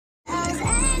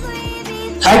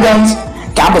Hi guys,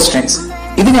 Campus Trendz.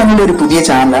 ഇത് ഞങ്ങളുടെ ഒരു പുതിയ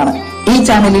ചാനലാണ്. ഈ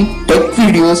ചാനലിൽ tech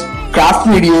videos, craft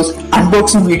videos,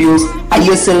 unboxing videos,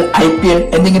 ISL, IPL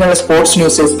എന്നിങ്ങനെയുള്ള സ്പോർട്സ്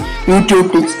ന്യൂസസ്, യൂട്യൂബ്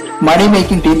ടിപ്സ്, മണി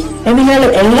മേക്കിംഗ് ടിപ്സ് എന്നിങ്ങനെയുള്ള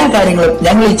എല്ലാ കാര്യങ്ങളും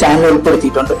ഞങ്ങൾ ഈ ചാനലിൽ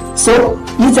ഉൾപ്പെടുത്തിയിട്ടുണ്ട്. സോ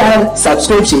ഈ ചാനൽ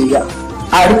സബ്സ്ക്രൈബ് ചെയ്യുക.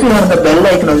 അടുത്ത് കാണുന്ന ബെൽ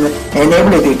ഐക്കൺ ഒന്ന്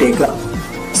enable ചെയ്തിട്ടേക്കുക.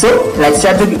 So let's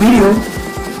start the video.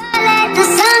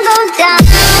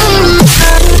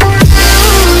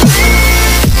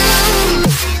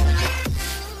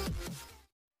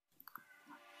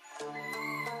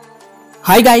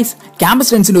 Hi guys, campus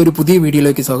ട്രെൻഡ്സിന്റെ ഒരു പുതിയ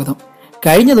വീഡിയോയിലേക്ക് സ്വാഗതം.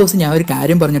 കഴിഞ്ഞ ദിവസം ഞാൻ ഒരു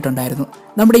കാര്യം പറഞ്ഞിട്ടുണ്ടായിരുന്നു.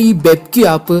 നമ്മുടെ ഈ BevQ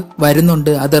ആപ്പ്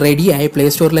വരുന്നുണ്ട്, അത് റെഡിയായി പ്ലേ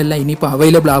സ്റ്റോറിലെല്ലാം ഇനിയിപ്പോൾ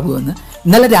അവൈലബിൾ ആകുമെന്ന്.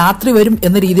 ഇന്നലെ രാത്രി വരും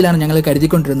എന്ന രീതിയിലാണ് ഞങ്ങൾ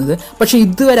കരുതിക്കൊണ്ടിരുന്നത്. പക്ഷേ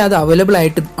ഇതുവരെ അത് അവൈലബിൾ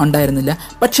ആയിട്ട് ഉണ്ടായിരുന്നില്ല.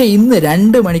 പക്ഷേ ഇന്ന്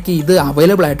 2 മണിക്ക് ഇത്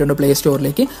അവൈലബിൾ ആയിട്ടുണ്ട് പ്ലേ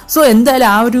സ്റ്റോറിലേക്ക്. സോ എന്തായാലും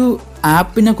ആ ഒരു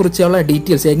ആപ്പിനെ കുറിച്ചുള്ള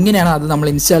ഡീറ്റെയിൽസ്, എങ്ങനെയാണ് അത് നമ്മൾ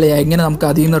ഇൻസ്റ്റാൾ ചെയ്യുക, എങ്ങനെ നമുക്ക്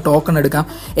അതിൽ നിന്ന് ടോക്കൺ എടുക്കാം,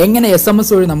 എങ്ങനെ SMS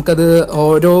വഴി നമുക്കത്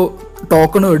ഓരോ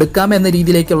ടോക്കണും എടുക്കാം എന്ന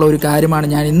രീതിയിലേക്കുള്ള ഒരു കാര്യമാണ്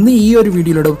ഞാൻ ഇന്ന് ഈ ഒരു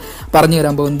വീഡിയോയിലൂടെ പറഞ്ഞു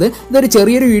തരാൻ പോകുന്നത്. ഇതൊരു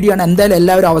ചെറിയൊരു വീഡിയോ ആണ്. എന്തായാലും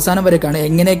എല്ലാവരും അവസാനം വരെ കാണും.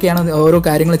 എങ്ങനെയൊക്കെയാണ് ഓരോ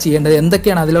കാര്യങ്ങൾ ചെയ്യേണ്ടത്,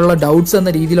 എന്തൊക്കെയാണ് അതിലുള്ള ഡൗട്ട്സ്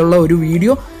എന്ന രീതിയിലുള്ള ഒരു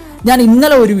വീഡിയോ ഞാൻ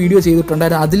ഇന്നലെ ഒരു വീഡിയോ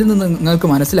ചെയ്തിട്ടുണ്ടായിരുന്നു. അതിൽ നിന്ന് നിങ്ങൾക്ക്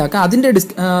മനസ്സിലാക്കാം. അതിൻ്റെ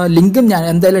ലിങ്കും ഞാൻ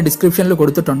എന്തായാലും ഡിസ്ക്രിപ്ഷനിൽ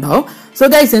കൊടുത്തിട്ടുണ്ടാവും. സോ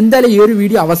ഗൈസ്, എന്തായാലും ഈ ഒരു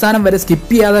വീഡിയോ അവസാനം വരെ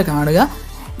സ്കിപ്പ് ചെയ്യാതെ കാണുക.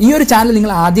 ഈ ഒരു ചാനൽ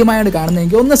നിങ്ങൾ ആദ്യമായാണ്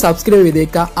കാണുന്നതെങ്കിൽ ഒന്ന് സബ്സ്ക്രൈബ്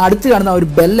ചെയ്തേക്കുക. അടുത്ത് കാണുന്ന ഒരു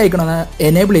ബെൽ ഐക്കൺ ഒന്ന്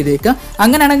എനേബിൾ ചെയ്തേക്കുക.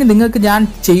 അങ്ങനെയാണെങ്കിൽ നിങ്ങൾക്ക് ഞാൻ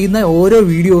ചെയ്യുന്ന ഓരോ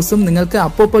വീഡിയോസും നിങ്ങൾക്ക്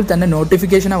അപ്പോൾ തന്നെ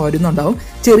നോട്ടിഫിക്കേഷനാണ് വരുന്നുണ്ടാവും.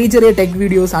 ചെറിയ ചെറിയ ടെക്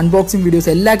വീഡിയോസ്, അൺബോക്സിംഗ് വീഡിയോസ്,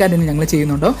 എല്ലാ കാര്യങ്ങളും ഞങ്ങൾ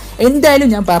ചെയ്യുന്നുണ്ടാവും. എന്തായാലും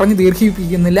ഞാൻ പറഞ്ഞ്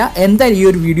ദീർഘിപ്പിക്കുന്നില്ല. എന്തായാലും ഈ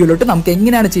ഒരു വീഡിയോയിലോട്ട് നമുക്ക്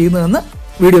എങ്ങനെയാണ് ചെയ്യുന്നതെന്ന്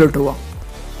വീഡിയോയിലോട്ട് പോവാം.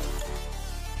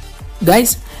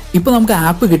 ഗൈസ്, ഇപ്പോൾ നമുക്ക്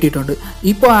ആപ്പ് കിട്ടിയിട്ടുണ്ട്.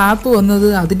 ഇപ്പോൾ ആപ്പ് വന്നത്,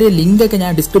 അതിൻ്റെ ലിങ്കൊക്കെ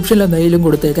ഞാൻ ഡിസ്ക്രിപ്ഷനിൽ എന്തായാലും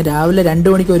കൊടുത്തേക്കാം. രാവിലെ 2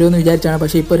 മണിക്ക് വരുമെന്ന് വിചാരിച്ചാണ്.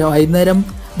 പക്ഷേ ഇപ്പോൾ വൈകുന്നേരം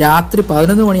രാത്രി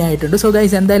 11 മണിയായിട്ടുണ്ട്. സോ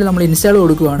ഗൈസ്, എന്തായാലും നമ്മൾ ഇൻസ്റ്റാൾ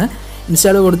കൊടുക്കുകയാണ്.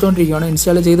 ഇൻസ്റ്റാൾ കൊടുത്തുകൊണ്ടിരിക്കുകയാണ്.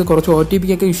 ഇൻസ്റ്റാൾ ചെയ്ത് കുറച്ച് OTP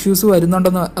ഒക്കെ ഇഷ്യൂസ്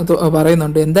വരുന്നുണ്ടെന്ന്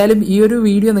പറയുന്നുണ്ട്. എന്തായാലും ഈ ഒരു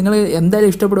വീഡിയോ നിങ്ങൾ എന്തായാലും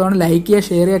ഇഷ്ടപ്പെടുവാണ് ലൈക്ക് ചെയ്യുക,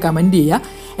 ഷെയർ ചെയ്യുക, കമൻറ്റ്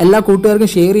ചെയ്യുക. എല്ലാ കൂട്ടുകാർക്കും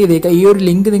ഷെയർ ചെയ്തേക്കുക. ഈ ഒരു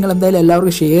ലിങ്ക് നിങ്ങൾ എന്തായാലും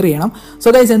എല്ലാവർക്കും ഷെയർ ചെയ്യണം.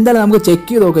 സോ ഗൈസ്, എന്തായാലും നമുക്ക് ചെക്ക്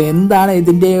ചെയ്ത് നോക്കാം എന്താണ്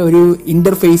ഇതിൻ്റെ ഒരു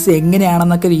ഇൻ്റർഫേസ്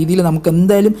എങ്ങനെയാണെന്നൊക്കെ രീതിയിൽ നമുക്ക്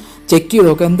എന്തായാലും ചെക്ക് ചെയ്ത്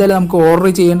നോക്കാം. എന്തായാലും നമുക്ക് ഓർഡർ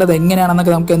ചെയ്യേണ്ടത്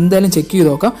എങ്ങനെയാണെന്നൊക്കെ നമുക്ക് എന്തായാലും ചെക്ക്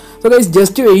ചെയ്ത് നോക്കാം. സോ ഗൈസ്,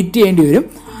 ജസ്റ്റ് വെയിറ്റ് ചെയ്യേണ്ടി വരും.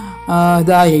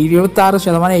 ഇതാ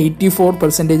 76%,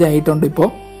 84% ആയിട്ടുണ്ട്. ഇപ്പോൾ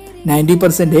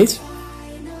 90%,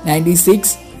 96,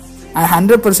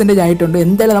 100% ആയിട്ടുണ്ട്.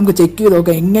 എന്തായാലും നമുക്ക് ചെക്ക് ചെയ്ത്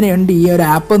നോക്കാം എങ്ങനെയുണ്ട് ഈ ഒരു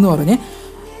ആപ്പ് എന്ന് പറഞ്ഞ്.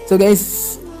 So guys,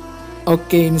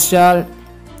 okay, install,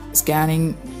 scanning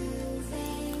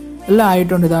എല്ലാം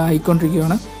ആയിട്ടുണ്ട്. ഇതാ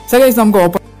ആയിക്കൊണ്ടിരിക്കുകയാണ്. സോ ഗൈസ്, നമുക്ക്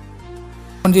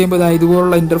ഓപ്പൺ ചെയ്യുമ്പോൾ ഇതാ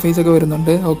ഇതുപോലുള്ള ഇൻ്റർഫേസ് ഒക്കെ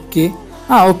വരുന്നുണ്ട്. ഓക്കെ,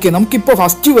 ഓക്കെ, നമുക്കിപ്പോൾ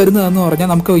ഫസ്റ്റ് വരുന്നതെന്ന് പറഞ്ഞാൽ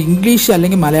നമുക്ക് ഇംഗ്ലീഷ്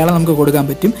അല്ലെങ്കിൽ മലയാളം നമുക്ക് കൊടുക്കാൻ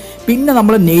പറ്റും. പിന്നെ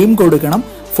നമ്മൾ നെയിം കൊടുക്കണം,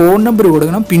 ഫോൺ നമ്പർ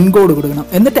കൊടുക്കണം, പിൻ കോഡ് കൊടുക്കണം.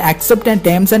 എന്നിട്ട് accept and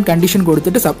terms and condition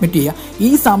കൊടുത്തിട്ട് സബ്മിറ്റ് ചെയ്യുക. ഈ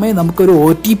സമയം നമുക്കൊരു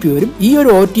OTP വരും. ഈ ഒരു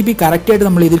OTP കറക്റ്റായിട്ട്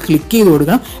നമ്മൾ ഇതിൽ ക്ലിക്ക് ചെയ്ത്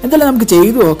കൊടുക്കണം. എന്തായാലും നമുക്ക്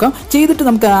ചെയ്ത് നോക്കാം. ചെയ്തിട്ട്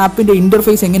നമുക്ക് ആപ്പിൻ്റെ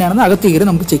ഇൻ്റർഫേസ് എങ്ങനെയാണെന്ന് അകത്ത് കയറി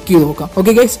നമുക്ക് ചെക്ക് ചെയ്ത് നോക്കാം.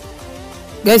 ഓക്കെ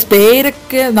ഗൈസ്,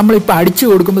 പേരൊക്കെ നമ്മളിപ്പോൾ അടിച്ചു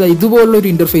കൊടുക്കുമ്പോൾ ഇതുപോലുള്ളൊരു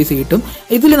ഇൻ്റർഫേസ് കിട്ടും.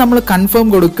 ഇതിൽ നമ്മൾ കൺഫേം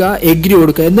കൊടുക്കുക, എഗ്രി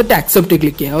കൊടുക്കുക, എന്നിട്ട് അക്സെപ്റ്റ്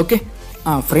ക്ലിക്ക് ചെയ്യുക. ഓക്കെ,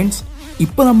 ഫ്രണ്ട്സ്,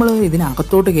 ഇപ്പോൾ നമ്മൾ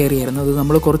ഇതിനകത്തോട്ട് കയറിയായിരുന്നു. അത്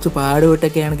നമ്മൾ കുറച്ച്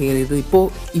പാടുപെട്ടൊക്കെയാണ് കയറിയത്. ഇപ്പോൾ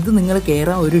ഇത് നിങ്ങൾ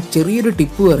കയറാൻ ഒരു ചെറിയൊരു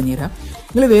ടിപ്പ് പറഞ്ഞുതരാം.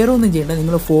 നിങ്ങൾ വേറെ ഒന്നും ചെയ്യേണ്ട,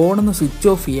 നിങ്ങൾ ഫോണൊന്ന് സ്വിച്ച്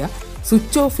ഓഫ് ചെയ്യുക.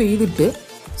 സ്വിച്ച് ഓഫ് ചെയ്തിട്ട്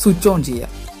സ്വിച്ച് ഓൺ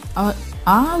ചെയ്യുക.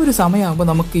 ആ ഒരു സമയമാകുമ്പോൾ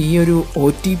നമുക്ക് ഈ ഒരു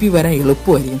OTP വരാൻ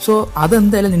എളുപ്പമായിരിക്കും. സോ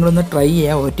അതെന്തായാലും നിങ്ങളൊന്ന് ട്രൈ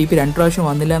ചെയ്യുക. OTP 2 പ്രാവശ്യം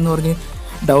വന്നില്ല എന്ന് പറഞ്ഞ്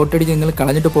ഡൗട്ട് അടിച്ച് നിങ്ങൾ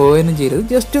കളഞ്ഞിട്ട് പോവുകയൊന്നും ചെയ്യരുത്.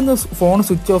 ജസ്റ്റ് ഒന്ന് ഫോൺ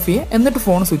സ്വിച്ച് ഓഫ് ചെയ്യുക, എന്നിട്ട്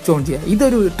ഫോൺ സ്വിച്ച് ഓൺ ചെയ്യുക.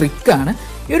 ഇതൊരു ട്രിക്കാണ്.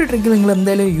 ഈ ഒരു ട്രിക്ക് നിങ്ങൾ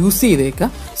എന്തായാലും യൂസ് ചെയ്തേക്കുക.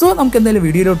 സോ നമുക്ക് എന്തായാലും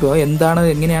വീഡിയോയിലോട്ട് പോകാം. എന്താണ്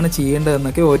എങ്ങനെയാണ്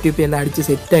ചെയ്യേണ്ടതെന്നൊക്കെ. OTP എല്ലാം അടിച്ച്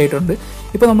സെറ്റായിട്ടുണ്ട്.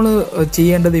 ഇപ്പോൾ നമ്മൾ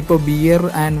ചെയ്യേണ്ടത്, ഇപ്പോൾ ബിയർ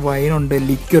ആൻഡ് വൈൻ ഉണ്ട്,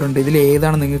 ലിക്വർ ഉണ്ട്. ഇതിൽ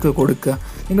ഏതാണ് നിങ്ങൾക്ക് കൊടുക്കുക.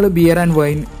 നിങ്ങൾ ബിയർ ആൻഡ്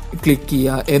വൈൻ ക്ലിക്ക്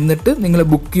ചെയ്യുക. എന്നിട്ട് നിങ്ങൾ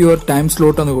ബുക്ക് യുവർ ടൈം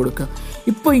സ്ലോട്ട് ഒന്ന് കൊടുക്കുക.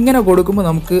 ഇപ്പോൾ ഇങ്ങനെ കൊടുക്കുമ്പോൾ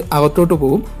നമുക്ക് അകത്തോട്ട്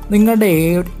പോകും. നിങ്ങളുടെ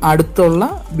അടുത്തുള്ള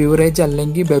ബിവറേജ്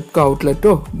അല്ലെങ്കിൽ ബെവ്കോ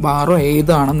ഔട്ട്ലെറ്റോ ബാറോ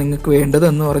ഏതാണ് നിങ്ങൾക്ക് വേണ്ടത്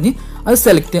എന്ന് പറഞ്ഞ് അത്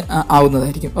സെലക്ട്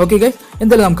ആവുന്നതായിരിക്കും. ഓക്കെ ഗൈസ്,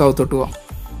 എന്തായാലും നമുക്ക് അകത്തോട്ട് പോകാം.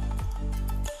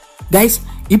 ഗൈസ്,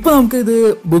 ഇപ്പോൾ നമുക്ക് ഇത്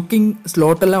ബുക്കിംഗ്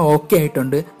സ്ലോട്ടെല്ലാം ഓക്കെ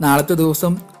ആയിട്ടുണ്ട്. നാളത്തെ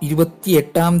ദിവസം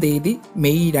 28-ാം തീയതി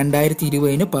മെയ്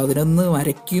 2020 11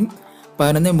 വരയ്ക്കും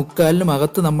 11:45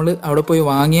 അകത്ത് നമ്മൾ അവിടെ പോയി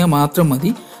വാങ്ങിയാൽ മാത്രം മതി.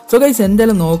 സോ ഗൈസ്,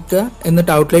 എന്തായാലും നോക്കുക.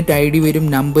 എന്നിട്ട് ഔട്ട്ലെറ്റ് ID വരും,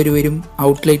 നമ്പർ വരും,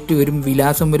 ഔട്ട്ലെറ്റ് വരും,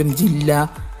 വിലാസം വരും, ജില്ല,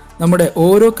 നമ്മുടെ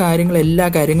ഓരോ കാര്യങ്ങൾ, എല്ലാ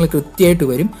കാര്യങ്ങളും കൃത്യമായിട്ട്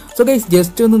വരും. സോ ഗൈസ്,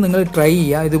 ജസ്റ്റ് ഒന്ന് നിങ്ങൾ ട്രൈ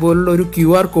ചെയ്യുക. ഇതുപോലുള്ള ഒരു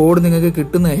QR കോഡ് നിങ്ങൾക്ക്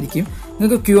കിട്ടുന്നതായിരിക്കും.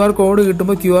 നിങ്ങൾക്ക് QR കോഡ്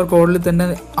കിട്ടുമ്പോൾ QR കോഡിൽ തന്നെ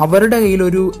അവരുടെ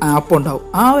കയ്യിലൊരു ആപ്പ് ഉണ്ടാവും.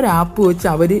 ആ ഒരു ആപ്പ് വെച്ച്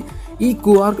അവർ ഈ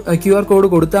QR കോഡ്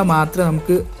കൊടുത്താൽ മാത്രമേ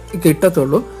നമുക്ക്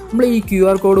കിട്ടത്തുള്ളൂ. നമ്മൾ ഈ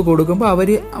QR കോഡ് കൊടുക്കുമ്പോൾ അവർ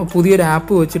പുതിയൊരു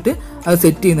ആപ്പ് വെച്ചിട്ട് അത്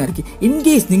സെറ്റ് ചെയ്യുന്നതായിരിക്കും. ഇൻ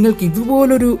കേസ് നിങ്ങൾക്ക്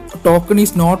ഇതുപോലൊരു ടോക്കൺ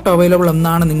ഈസ് നോട്ട് അവൈലബിൾ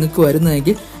എന്നാണ് നിങ്ങൾക്ക്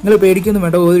വരുന്നതെങ്കിൽ നിങ്ങൾ പേടിക്കൊന്നും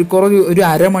വേണ്ട. ഒരു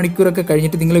അരമണിക്കൂറൊക്കെ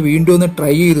കഴിഞ്ഞിട്ട് നിങ്ങൾ വീണ്ടും ഒന്ന്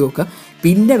ട്രൈ ചെയ്ത് നോക്കുക.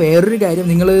 പിന്നെ വേറൊരു കാര്യം,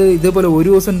 നിങ്ങൾ ഇതേപോലെ ഒരു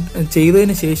ദിവസം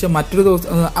ചെയ്തതിന് ശേഷം മറ്റൊരു ദിവസം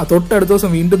തൊട്ടടുത്ത ദിവസം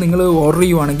വീണ്ടും നിങ്ങൾ ഓർഡർ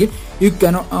ചെയ്യുവാണെങ്കിൽ you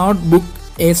cannot book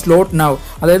A slot now.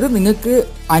 അതായത് നിങ്ങൾക്ക്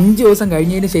 5 ദിവസം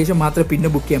കഴിഞ്ഞതിന് ശേഷം മാത്രമേ പിന്നെ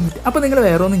ബുക്ക് ചെയ്യാൻ പറ്റൂ. അപ്പോൾ നിങ്ങൾ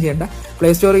വേറെ ഒന്നും ചെയ്യേണ്ട, പ്ലേ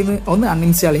സ്റ്റോറിൽ നിന്ന് ഒന്ന്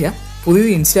അൺഇൻസ്റ്റാൾ ചെയ്യുക, പുതിയത്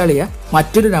ഇൻസ്റ്റാൾ ചെയ്യുക,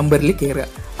 മറ്റൊരു നമ്പറിൽ കയറുക.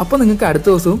 അപ്പോൾ നിങ്ങൾക്ക് അടുത്ത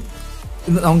ദിവസവും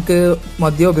നമുക്ക്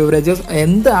മദ്യോ ബെവറേജസ്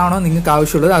എന്താണോ നിങ്ങൾക്ക്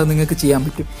ആവശ്യമുള്ളത് അത് നിങ്ങൾക്ക് ചെയ്യാൻ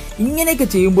പറ്റും. ഇങ്ങനെയൊക്കെ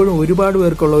ചെയ്യുമ്പോഴും ഒരുപാട്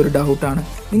പേർക്കുള്ള ഒരു ഡൗട്ടാണ്,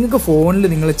 നിങ്ങൾക്ക് ഫോണിൽ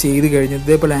നിങ്ങൾ ചെയ്ത് കഴിഞ്ഞു,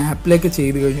 ഇതേപോലെ ആപ്പിലേക്ക്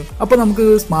ചെയ്ത് കഴിഞ്ഞു, അപ്പോൾ നമുക്ക്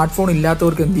സ്മാർട്ട് ഫോൺ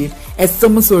ഇല്ലാത്തവർക്ക് എന്ത് ചെയ്യും,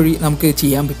 SMS വഴി നമുക്ക്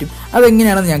ചെയ്യാൻ പറ്റും.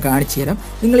 അതെങ്ങനെയാണെന്ന് ഞാൻ കാണിച്ചു തരാം.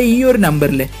 നിങ്ങൾ ഈ ഒരു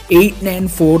നമ്പറിൽ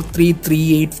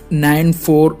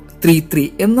 8943389433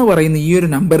 എന്ന് പറയുന്ന ഈ ഒരു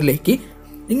നമ്പറിലേക്ക്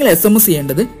നിങ്ങൾ SMS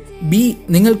ചെയ്യേണ്ടത്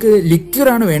നിങ്ങൾക്ക്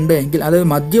ലിക്വറാണ് വേണ്ടതെങ്കിൽ, അതായത്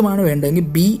മദ്യമാണ് വേണ്ടതെങ്കിൽ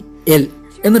BL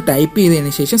എന്ന് ടൈപ്പ്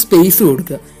ചെയ്തതിന് ശേഷം സ്പേസ്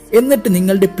കൊടുക്കുക. എന്നിട്ട്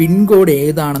നിങ്ങളുടെ പിൻകോഡ്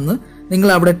ഏതാണെന്ന് നിങ്ങൾ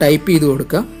അവിടെ ടൈപ്പ് ചെയ്ത്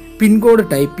കൊടുക്കുക. പിൻകോഡ്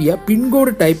ടൈപ്പ് ചെയ്യുക.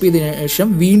 പിൻകോഡ് ടൈപ്പ് ചെയ്തതിന് ശേഷം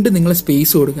വീണ്ടും നിങ്ങൾ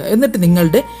സ്പേസ് കൊടുക്കുക. എന്നിട്ട്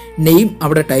നിങ്ങളുടെ നെയിം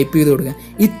അവിടെ ടൈപ്പ് ചെയ്ത് കൊടുക്കുക.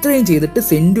 ഇത്രയും ചെയ്തിട്ട്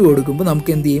സെൻഡ് കൊടുക്കുമ്പോൾ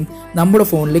നമുക്ക് എന്ത് ചെയ്യും, നമ്മുടെ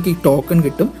ഫോണിലേക്ക് ഈ ടോക്കൺ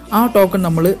കിട്ടും. ആ ടോക്കൺ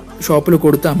നമ്മൾ ഷോപ്പിൽ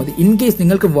കൊടുത്താൽ മതി. ഇൻ കേസ്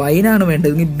നിങ്ങൾക്ക് വൈനാണ്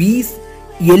വേണ്ടതെങ്കിൽ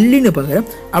BL പകരം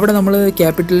അവിടെ നമ്മൾ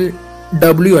ക്യാപിറ്റൽ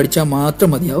W അടിച്ചാൽ മാത്രം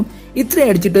മതിയാവും. ഇത്രയും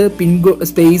അടിച്ചിട്ട് പിൻകോഡ്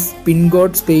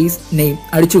സ്പേസ് നെയിം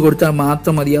അടിച്ചു കൊടുത്താൽ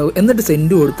മാത്രം മതിയാവും. എന്നിട്ട്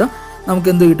സെൻഡ് കൊടുത്താൽ നമുക്ക്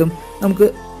എന്ത് കിട്ടും, നമുക്ക്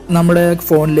നമ്മുടെ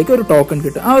ഫോണിലേക്ക് ഒരു ടോക്കൺ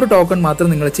കിട്ടും. ആ ഒരു ടോക്കൺ മാത്രം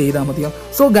നിങ്ങൾ ചെയ്താൽ മതിയാവും.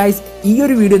 സോ ഗൈസ്, ഈ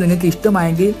ഒരു വീഡിയോ നിങ്ങൾക്ക്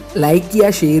ഇഷ്ടമായെങ്കിൽ ലൈക്ക്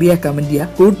ചെയ്യുക, ഷെയർ ചെയ്യുക, കമൻറ്റ് ചെയ്യുക.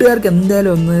 കൂട്ടുകാർക്ക്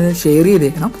എന്തായാലും ഒന്ന് ഷെയർ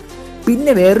ചെയ്തേക്കണം.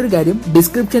 പിന്നെ വേറൊരു കാര്യം,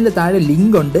 ഡിസ്ക്രിപ്ഷനിൽ താഴെ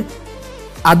ലിങ്ക് ഉണ്ട്,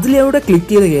 അതിലൂടെ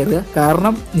ക്ലിക്ക് ചെയ്ത് കയറുക.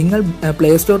 കാരണം നിങ്ങൾ പ്ലേ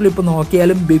സ്റ്റോറിൽ ഇപ്പോൾ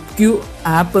നോക്കിയാലും BevQ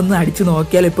ആപ്പ് ഒന്ന് അടിച്ച്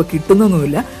നോക്കിയാലും ഇപ്പോൾ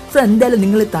കിട്ടുന്നൊന്നുമില്ല. സോ എന്തായാലും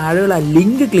നിങ്ങൾ താഴെയുള്ള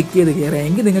ലിങ്ക് ക്ലിക്ക് ചെയ്ത്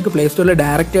കയറുകയെങ്കിൽ നിങ്ങൾക്ക് പ്ലേ സ്റ്റോറിൽ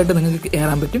ഡയറക്റ്റ് ആയിട്ട് നിങ്ങൾക്ക്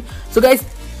കയറാൻ പറ്റും. സോ ഗൈസ്,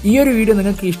 ഈ ഒരു വീഡിയോ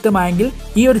നിങ്ങൾക്ക് ഇഷ്ടമായെങ്കിൽ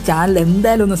ഈ ഒരു ചാനൽ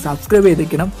എന്തായാലും ഒന്ന് സബ്സ്ക്രൈബ്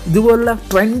ചെയ്തിരിക്കണം. ഇതുപോലുള്ള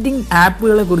ട്രെൻഡിങ്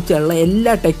ആപ്പുകളെ കുറിച്ചുള്ള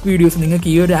എല്ലാ ടെക് വീഡിയോസും നിങ്ങൾക്ക്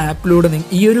ഈ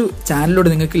ഒരു ചാനലിലൂടെ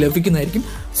നിങ്ങൾക്ക് ലഭിക്കുന്നതായിരിക്കും.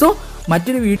 സോ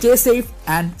മറ്റൊരു video, safe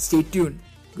and stay tune.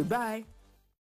 Good bye.